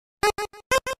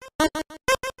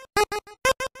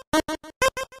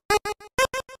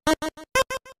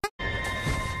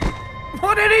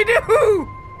What did he do?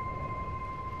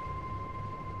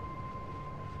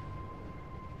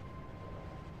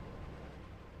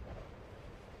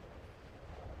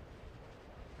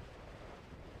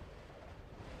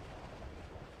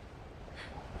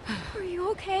 Are you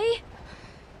okay?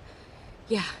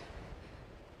 Yeah.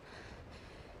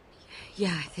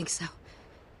 Yeah, I think so.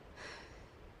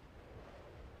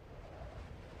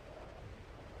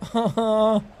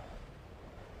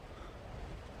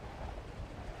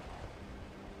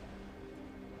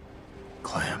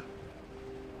 Clem,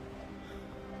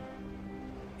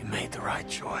 you made the right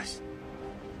choice.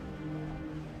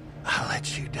 I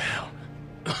let you down.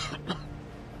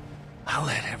 I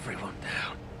let everyone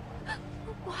down.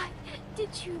 Why did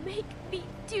you make me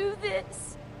do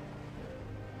this?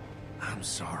 I'm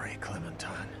sorry,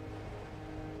 Clementine.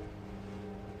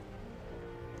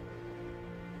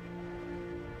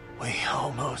 We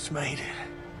almost made it.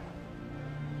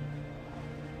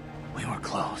 We were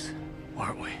close,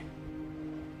 weren't we?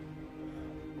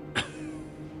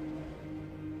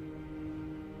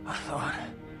 I thought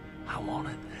I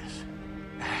wanted this,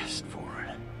 asked for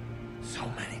it so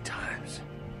many times.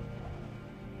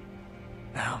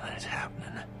 Now that it's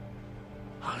happening,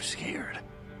 I'm scared.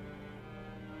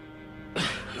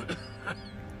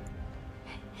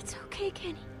 It's okay,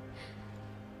 Kenny.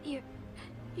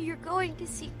 You're going to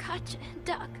see Katja and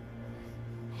Doug.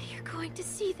 You're going to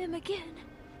see them again.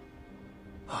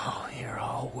 Oh, you're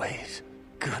always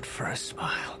good for a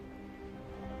smile.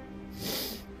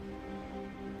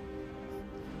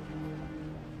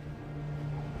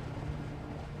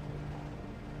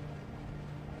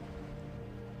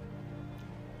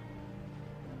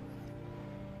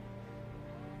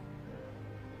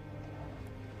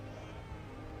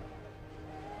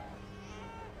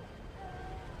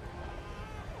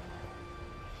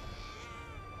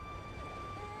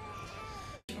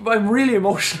 I'm really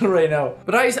emotional right now.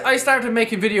 But I started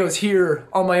making videos here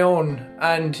on my own,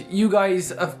 and you guys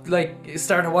have like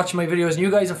started watching my videos, and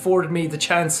you guys afforded me the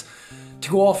chance to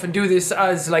go off and do this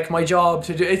as like my job.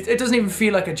 To do it doesn't even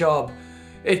feel like a job.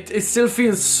 It still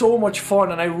feels so much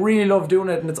fun, and I really love doing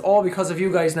it, and it's all because of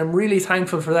you guys, and I'm really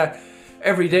thankful for that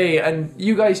every day. And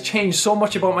you guys changed so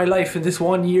much about my life in this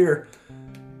 1 year.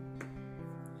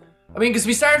 I mean, because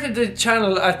we started the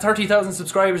channel at 30,000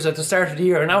 subscribers at the start of the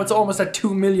year, and now it's almost at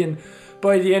 2 million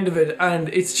by the end of it, and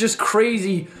it's just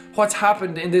crazy what's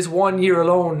happened in this 1 year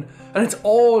alone, and it's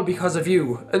all because of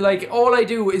you. Like, all I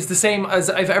do is the same as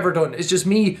I've ever done. It's just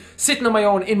me sitting on my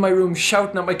own in my room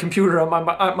shouting at my computer at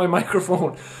my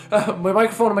microphone. My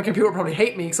microphone and my computer probably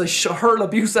hate me because I hurl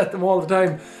abuse at them all the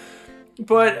time.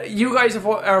 But you guys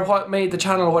are what made the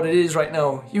channel what it is right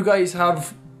now. You guys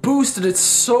have boosted it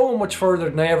so much further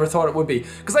than I ever thought it would be.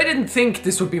 Because I didn't think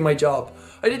this would be my job.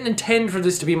 I didn't intend for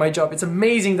this to be my job. It's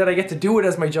amazing that I get to do it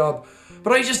as my job.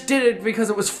 But I just did it because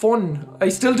it was fun. I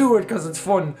still do it because it's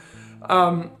fun.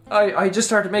 I just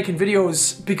started making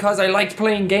videos because I liked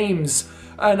playing games.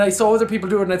 And I saw other people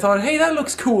do it and I thought, hey, that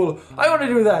looks cool. I want to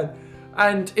do that.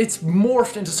 And it's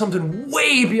morphed into something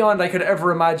way beyond I could ever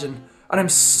imagine. And I'm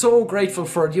so grateful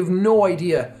for it. You have no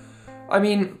idea. I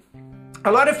mean,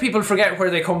 a lot of people forget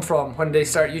where they come from when they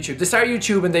start YouTube. They start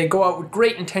YouTube and they go out with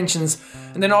great intentions,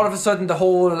 and then all of a sudden the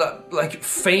whole like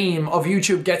fame of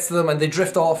YouTube gets to them and they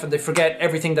drift off and they forget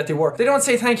everything that they were. They don't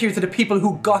say thank you to the people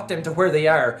who got them to where they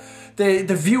are. The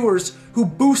viewers who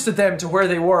boosted them to where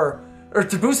they were, or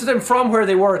to boosted them from where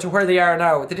they were to where they are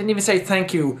now. They didn't even say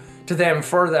thank you to them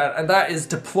for that, and that is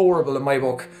deplorable in my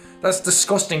book. That's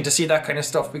disgusting to see that kind of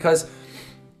stuff, because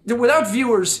without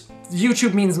viewers,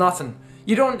 YouTube means nothing.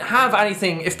 You don't have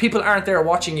anything if people aren't there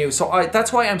watching you. So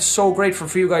that's why I'm so grateful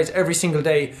for you guys every single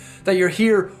day, that you're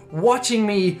here watching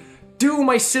me do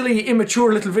my silly,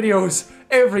 immature little videos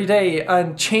every day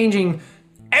and changing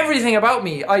everything about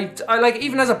me. I like,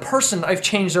 even as a person, I've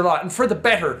changed a lot, and for the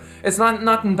better. It's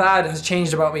nothing bad has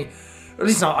changed about me. At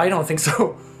least not, I don't think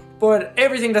so. But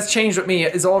everything that's changed with me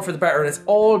is all for the better, and it's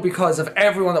all because of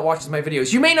everyone that watches my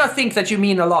videos. You may not think that you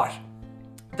mean a lot.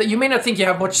 That you may not think you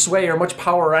have much sway or much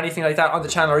power or anything like that on the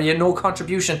channel, or you have no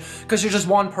contribution because you're just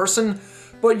one person,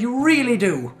 but you really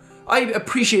do. I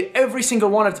appreciate every single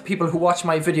one of the people who watch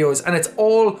my videos, and it's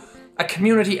all a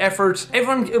community effort.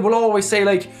 Everyone will always say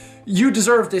like, you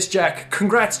deserve this, Jack.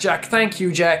 Congrats, Jack. Thank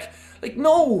you, Jack. Like,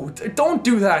 no, don't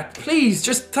do that. Please,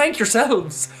 just thank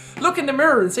yourselves. Look in the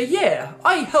mirror and say, yeah,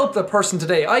 I helped a person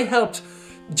today. I helped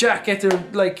Jack get to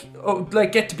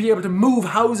get to be able to move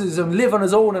houses and live on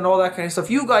his own and all that kind of stuff.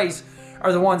 You guys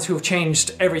are the ones who have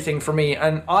changed everything for me,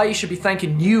 and I should be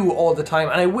thanking you all the time,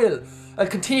 and I will. I'll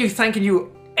continue thanking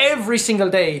you every single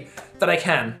day that I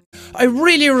can. I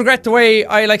really regret the way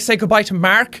I like said goodbye to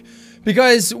Mark,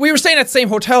 because we were staying at the same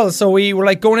hotel, so we were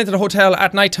like going into the hotel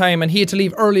at night time and he had to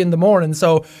leave early in the morning,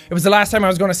 so it was the last time I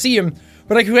was going to see him.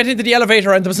 But like we went into the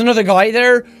elevator and there was another guy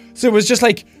there, so it was just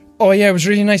like, oh yeah, it was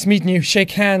really nice meeting you,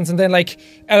 shake hands, and then like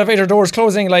elevator doors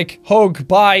closing, like hug,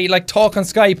 bye, like talk on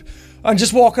Skype, and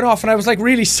just walking off, and I was like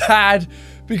really sad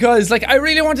because like I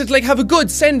really wanted to like have a good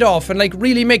send off and like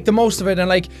really make the most of it and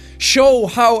like show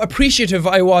how appreciative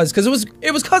I was, because it was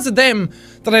because of them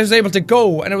that I was able to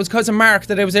go, and it was because of Mark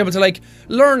that I was able to like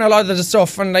learn a lot of the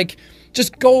stuff and like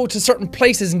just go to certain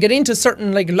places and get into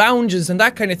certain like lounges and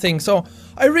that kind of thing. So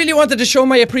I really wanted to show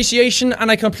my appreciation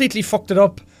and I completely fucked it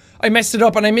up. I messed it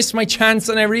up and I missed my chance,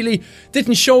 and I really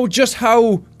didn't show just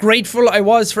how grateful I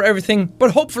was for everything,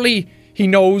 but hopefully he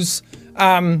knows.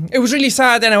 It was really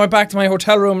sad. Then I went back to my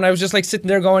hotel room and I was just like sitting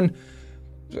there going,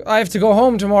 I have to go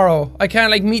home tomorrow. I can't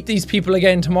like meet these people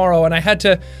again tomorrow, and I had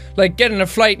to like get on a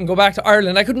flight and go back to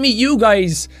Ireland. I couldn't meet you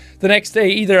guys the next day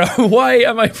either. Why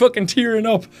am I fucking tearing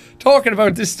up talking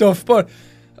about this stuff? But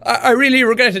I really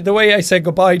regretted the way I said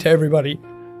goodbye to everybody.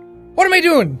 What am I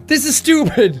doing? This is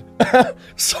stupid.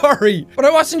 Sorry. But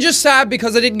I wasn't just sad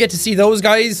because I didn't get to see those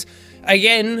guys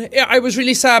again. I was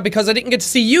really sad because I didn't get to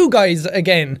see you guys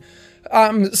again.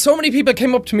 So many people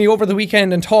came up to me over the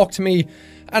weekend and talked to me,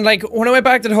 and like when I went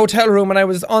back to the hotel room and I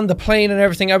was on the plane and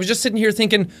everything, I was just sitting here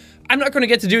thinking, I'm not going to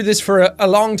get to do this for a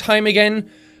long time again.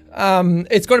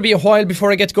 It's going to be a while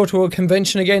before I get to go to a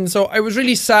convention again, so I was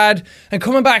really sad, and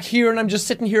coming back here and I'm just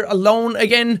sitting here alone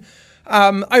again.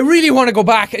 I really want to go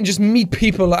back and just meet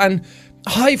people and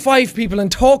high five people and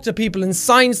talk to people and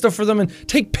sign stuff for them and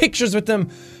take pictures with them.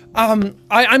 I'm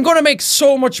gonna make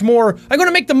so much more. I'm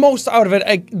gonna make the most out of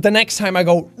it the next time I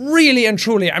go. Really and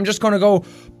truly, I'm just gonna go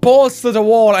balls to the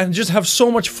wall and just have so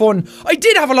much fun. I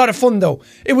did have a lot of fun though.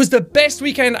 It was the best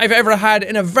weekend I've ever had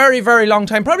in a very, very long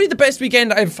time. Probably the best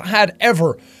weekend I've had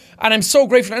ever. And I'm so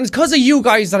grateful, and it's because of you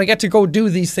guys that I get to go do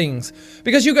these things.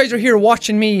 Because you guys are here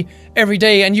watching me every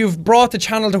day, and you've brought the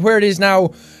channel to where it is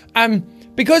now.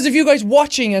 Because of you guys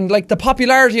watching and like the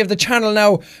popularity of the channel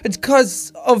now, it's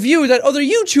because of you that other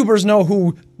YouTubers know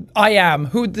who I am,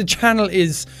 who the channel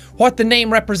is, what the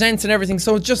name represents and everything.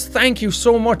 So just thank you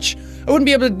so much. I wouldn't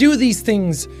be able to do these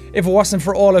things if it wasn't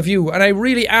for all of you, and I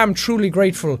really am truly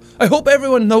grateful. I hope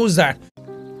everyone knows that.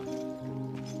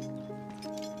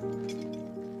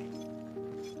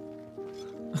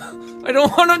 I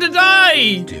don't want him to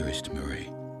die! Dearest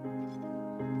Marie,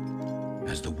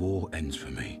 as the war ends for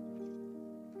me,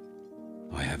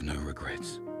 I have no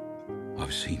regrets.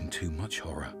 I've seen too much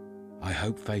horror. I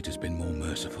hope fate has been more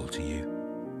merciful to you.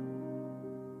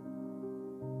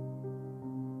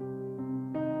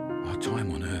 Our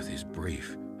time on Earth is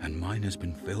brief, and mine has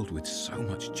been filled with so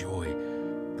much joy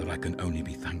that I can only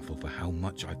be thankful for how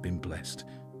much I've been blessed.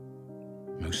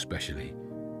 Most especially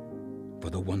for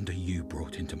the wonder you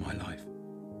brought into my life.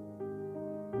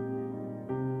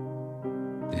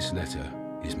 This letter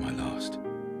is my last.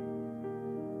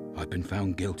 I've been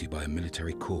found guilty by a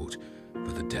military court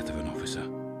for the death of an officer.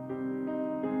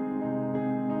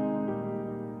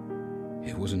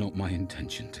 It was not my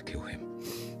intention to kill him.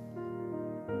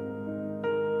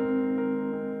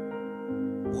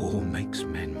 War makes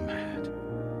men mad.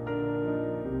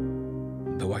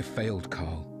 Though I failed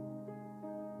Carl,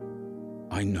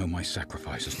 I know my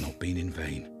sacrifice has not been in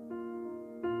vain.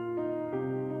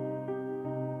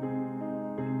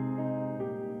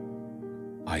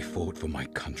 I fought for my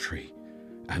country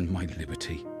and my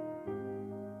liberty.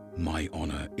 My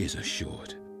honor is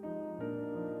assured.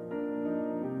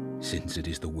 Since it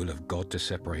is the will of God to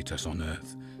separate us on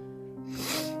earth,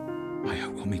 I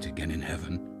hope we'll meet again in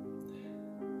heaven.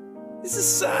 This is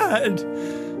sad.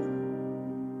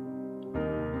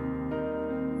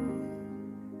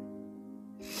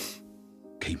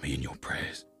 Keep me in your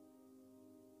prayers.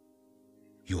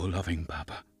 Your loving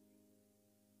Papa.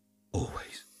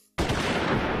 Always.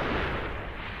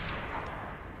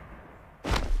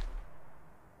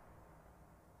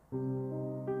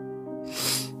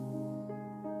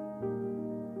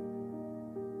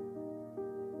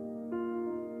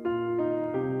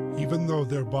 Even though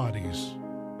their bodies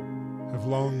have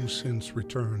long since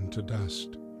returned to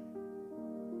dust,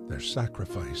 their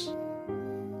sacrifice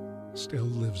still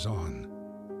lives on.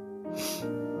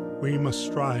 We must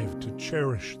strive to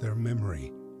cherish their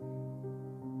memory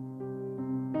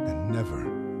and never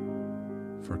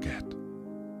forget.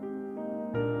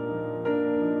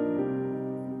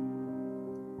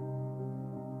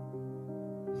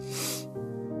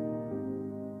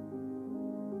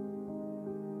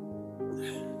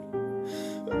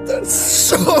 That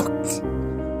sucked.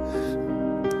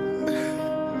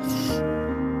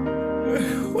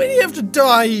 Why do you have to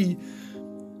die?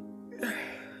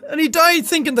 And he died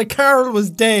thinking that Carol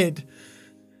was dead.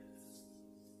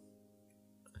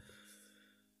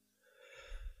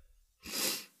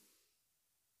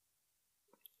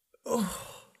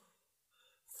 Oh.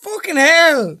 Fucking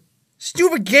hell!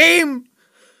 Stupid game!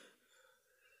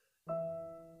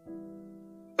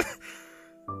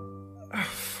 I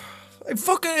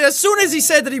fucking, as soon as he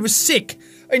said that he was sick,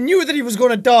 I knew that he was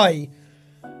gonna die.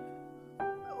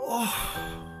 Oh.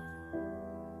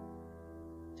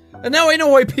 And now I know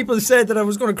why people said that I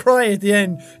was gonna cry at the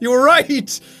end. You were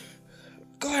right!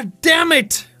 God damn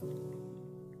it!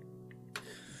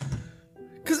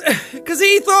 Cause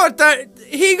he thought that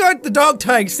he got the dog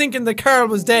tags thinking that Carl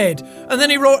was dead, and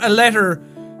then he wrote a letter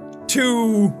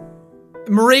to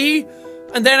Marie,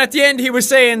 and then at the end he was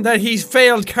saying that he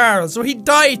failed Carl, so he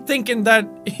died thinking that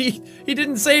he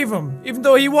didn't save him, even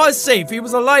though he was safe, he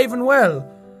was alive and well.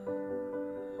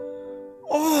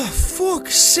 Oh,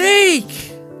 fuck's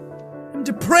sake! I'm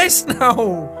depressed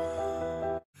now!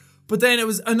 But then it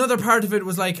was, another part of it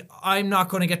was like, I'm not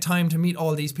gonna get time to meet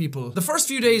all these people. The first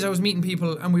few days I was meeting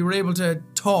people and we were able to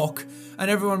talk and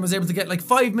everyone was able to get like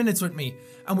 5 minutes with me.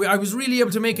 And I was really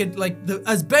able to make it like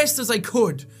as best as I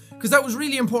could. Because that was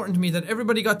really important to me, that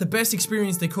everybody got the best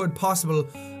experience they could possible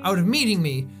out of meeting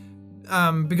me.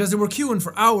 Because they were queuing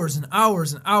for hours and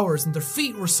hours and hours and their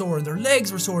feet were sore and their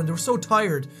legs were sore and they were so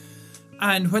tired.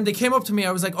 And when they came up to me,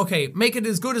 I was like, okay, make it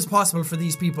as good as possible for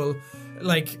these people.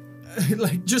 Like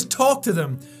just talk to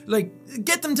them, like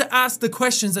get them to ask the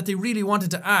questions that they really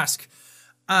wanted to ask.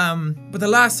 But the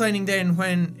last signing then,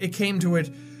 when it came to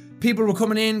it, people were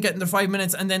coming in, getting their 5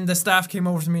 minutes, and then the staff came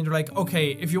over to me and they're like, okay,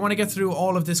 if you want to get through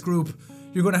all of this group,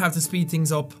 you're going to have to speed things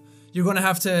up. You're going to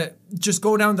have to just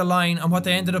go down the line. And what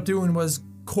they ended up doing was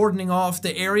cordoning off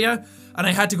the area, and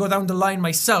I had to go down the line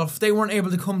myself. They weren't able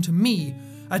to come to me.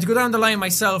 I had to go down the line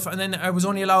myself, and then I was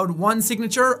only allowed one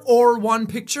signature or one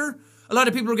picture. A lot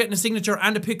of people were getting a signature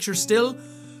and a picture still,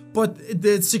 but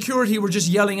the security were just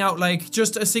yelling out like,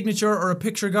 just a signature or a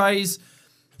picture, guys.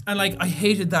 And like, I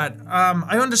hated that.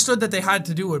 I understood that they had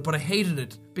to do it, but I hated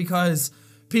it because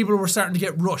people were starting to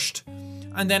get rushed.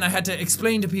 And then I had to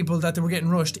explain to people that they were getting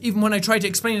rushed. Even when I tried to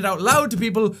explain it out loud to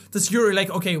people, the security like,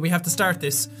 okay, we have to start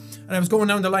this. And I was going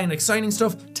down the line, like signing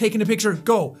stuff, taking a picture,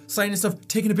 go. Signing stuff,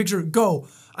 taking a picture, go.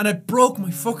 And it broke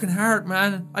my fucking heart,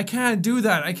 man. I can't do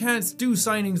that. I can't do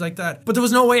signings like that. But there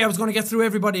was no way I was going to get through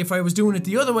everybody if I was doing it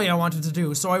the other way I wanted to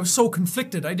do. So I was so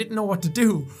conflicted. I didn't know what to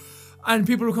do. And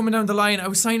people were coming down the line. I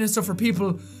was signing stuff for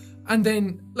people. And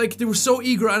then, like, they were so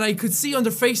eager. And I could see on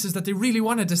their faces that they really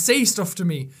wanted to say stuff to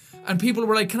me. And people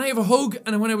were like, can I have a hug?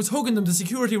 And when I was hugging them, the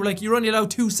security were like, you're only allowed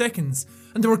 2 seconds.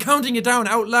 And they were counting it down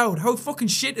out loud. How fucking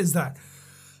shit is that?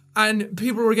 And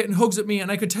people were getting hugs at me,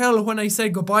 and I could tell when I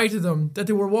said goodbye to them that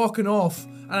they were walking off.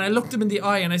 And I looked them in the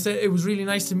eye and I said it was really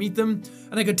nice to meet them.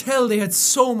 And I could tell they had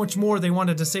so much more they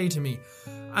wanted to say to me.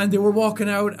 And they were walking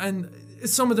out, and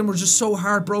some of them were just so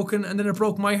heartbroken, and then it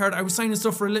broke my heart. I was signing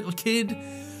stuff for a little kid,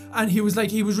 and he was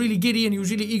really giddy and he was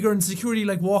really eager, and security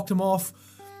like walked him off.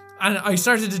 And I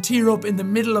started to tear up in the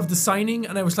middle of the signing,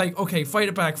 and I was like, okay, fight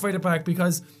it back,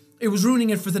 because it was ruining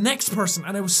it for the next person,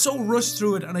 and I was so rushed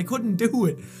through it, and I couldn't do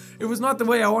it. It was not the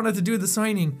way I wanted to do the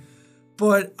signing.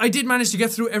 But I did manage to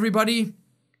get through everybody.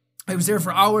 I was there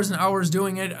for hours and hours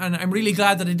doing it, and I'm really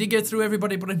glad that I did get through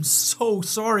everybody, but I'm so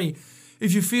sorry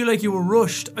if you feel like you were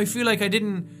rushed. I feel like I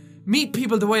didn't meet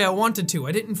people the way I wanted to.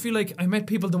 I didn't feel like I met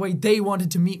people the way they wanted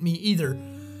to meet me either.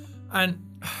 And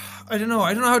I don't know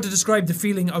how to describe the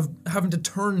feeling of having to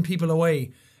turn people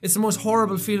away. It's the most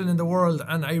horrible feeling in the world,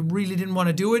 and I really didn't want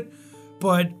to do it,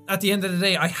 but at the end of the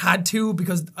day, I had to,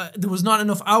 because there was not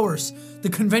enough hours. The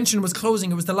convention was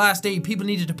closing, it was the last day, people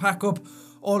needed to pack up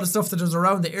all the stuff that was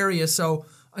around the area, so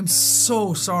I'm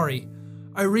so sorry.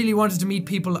 I really wanted to meet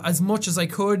people as much as I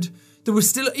could. There was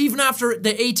still, even after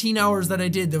the 18 hours that I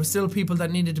did, there were still people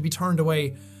that needed to be turned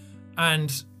away,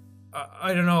 and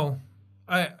I don't know.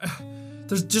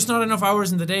 There's just not enough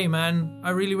hours in the day, man. I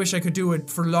really wish I could do it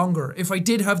for longer. If I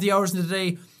did have the hours in the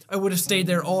day, I would have stayed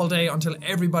there all day until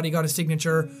everybody got a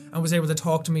signature and was able to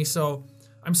talk to me, so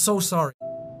I'm so sorry.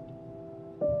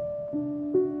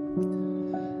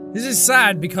 This is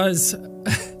sad because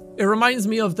it reminds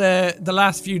me of the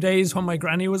last few days when my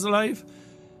granny was alive.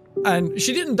 And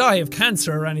she didn't die of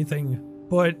cancer or anything,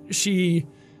 but she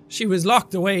was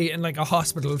locked away in like a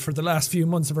hospital for the last few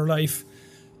months of her life.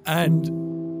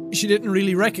 And she didn't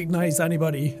really recognize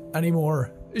anybody anymore.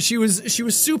 She was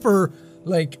super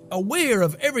like aware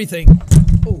of everything.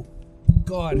 Oh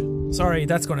god, sorry,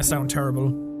 that's gonna sound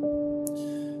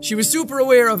terrible. She was super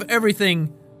aware of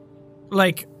everything,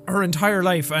 like her entire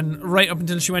life, and right up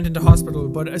until she went into hospital.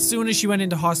 But as soon as she went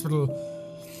into hospital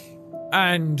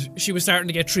and she was starting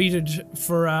to get treated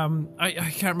for I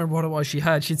can't remember what it was she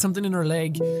had something in her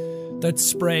leg that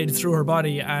spread through her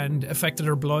body and affected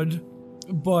her blood.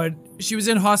 But she was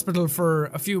in hospital for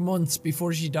a few months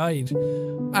before she died,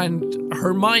 and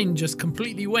her mind just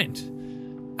completely went.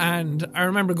 And I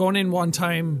remember going in one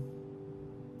time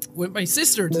with my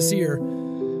sister to see her,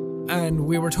 and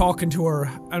we were talking to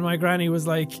her, and my granny was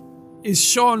like, "Is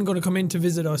Sean gonna come in to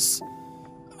visit us?"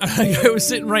 And I was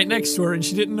sitting right next to her, and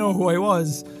she didn't know who I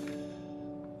was.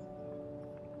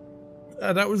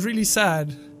 And that was really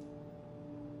sad.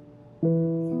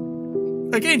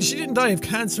 Again, she didn't die of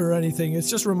cancer or anything, it's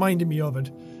just reminding me of it.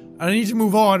 And I need to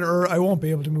move on, or I won't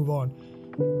be able to move on.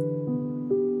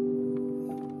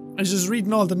 And just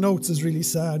reading all the notes is really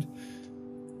sad.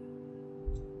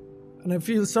 And I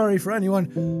feel sorry for anyone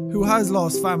who has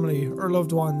lost family or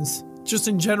loved ones, just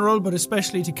in general, but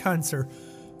especially to cancer,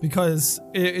 because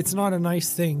it's not a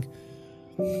nice thing.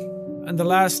 And the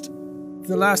last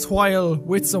while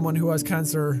with someone who has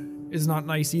cancer is not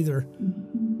nice either.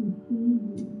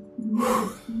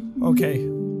 Okay.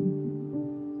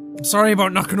 Sorry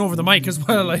about knocking over the mic as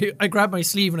well. I grabbed my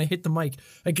sleeve and I hit the mic.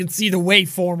 I can see the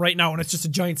waveform right now and it's just a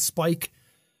giant spike.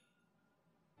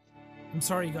 I'm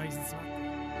sorry guys, it's not...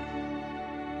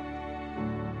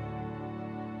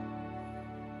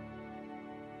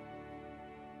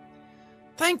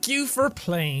 Thank you for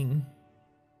playing.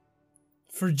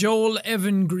 For Joel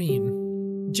Evan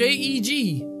Green.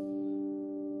 JEG.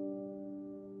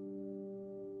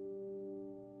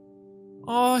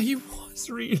 Oh, he was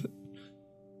real.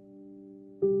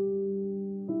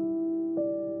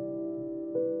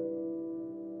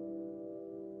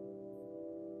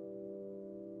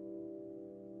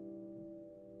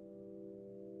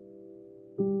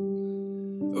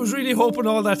 I was really hoping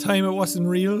all that time it wasn't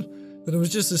real, that it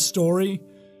was just a story.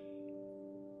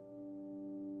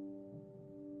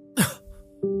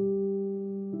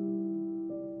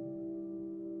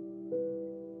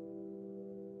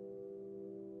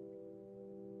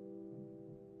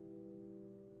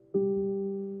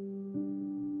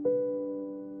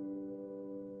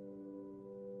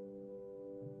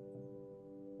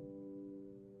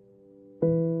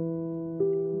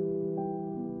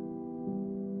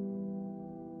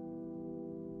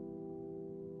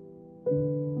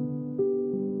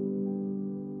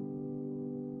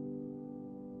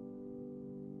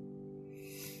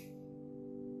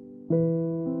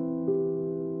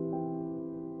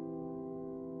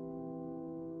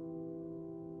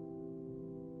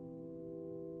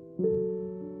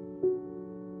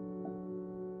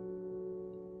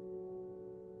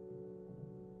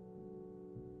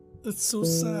 That's so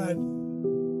sad.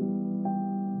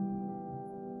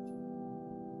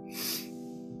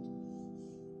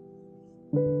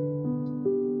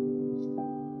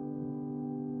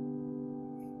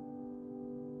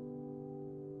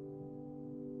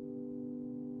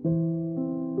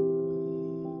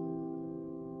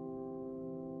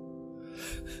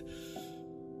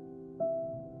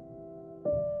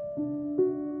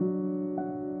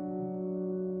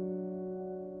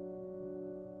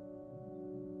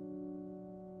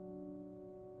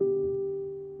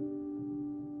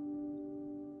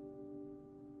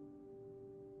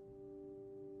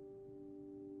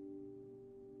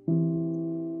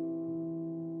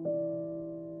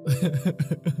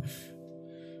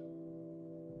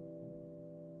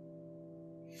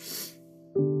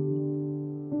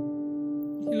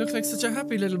 You look like such a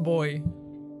happy little boy.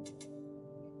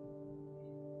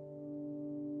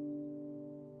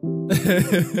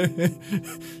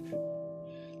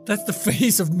 That's the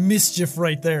face of mischief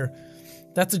right there.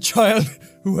 That's a child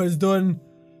who has done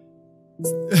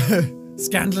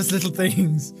scandalous little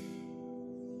things.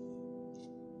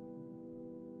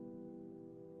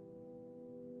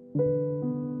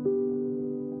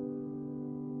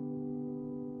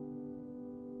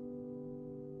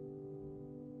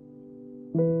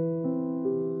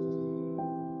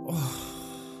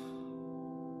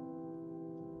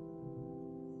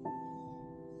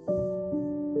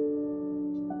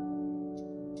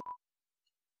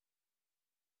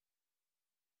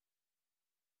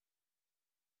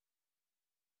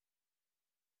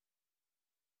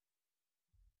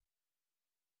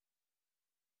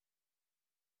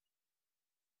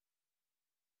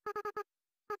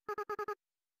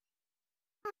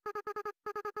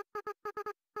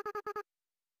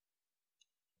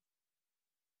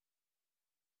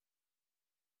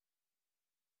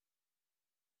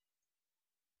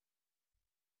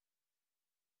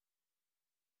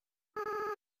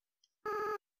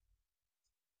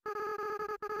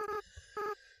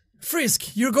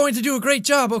 Frisk, you're going to do a great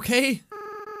job, okay?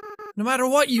 No matter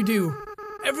what you do,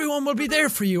 everyone will be there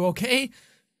for you, okay?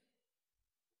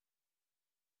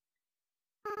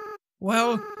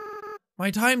 Well,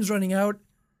 my time's running out.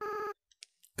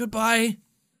 Goodbye.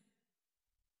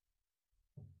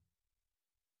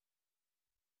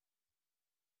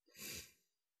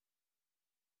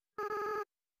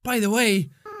 By the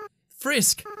way,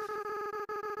 Frisk,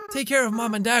 take care of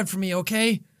Mom and Dad for me,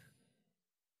 okay?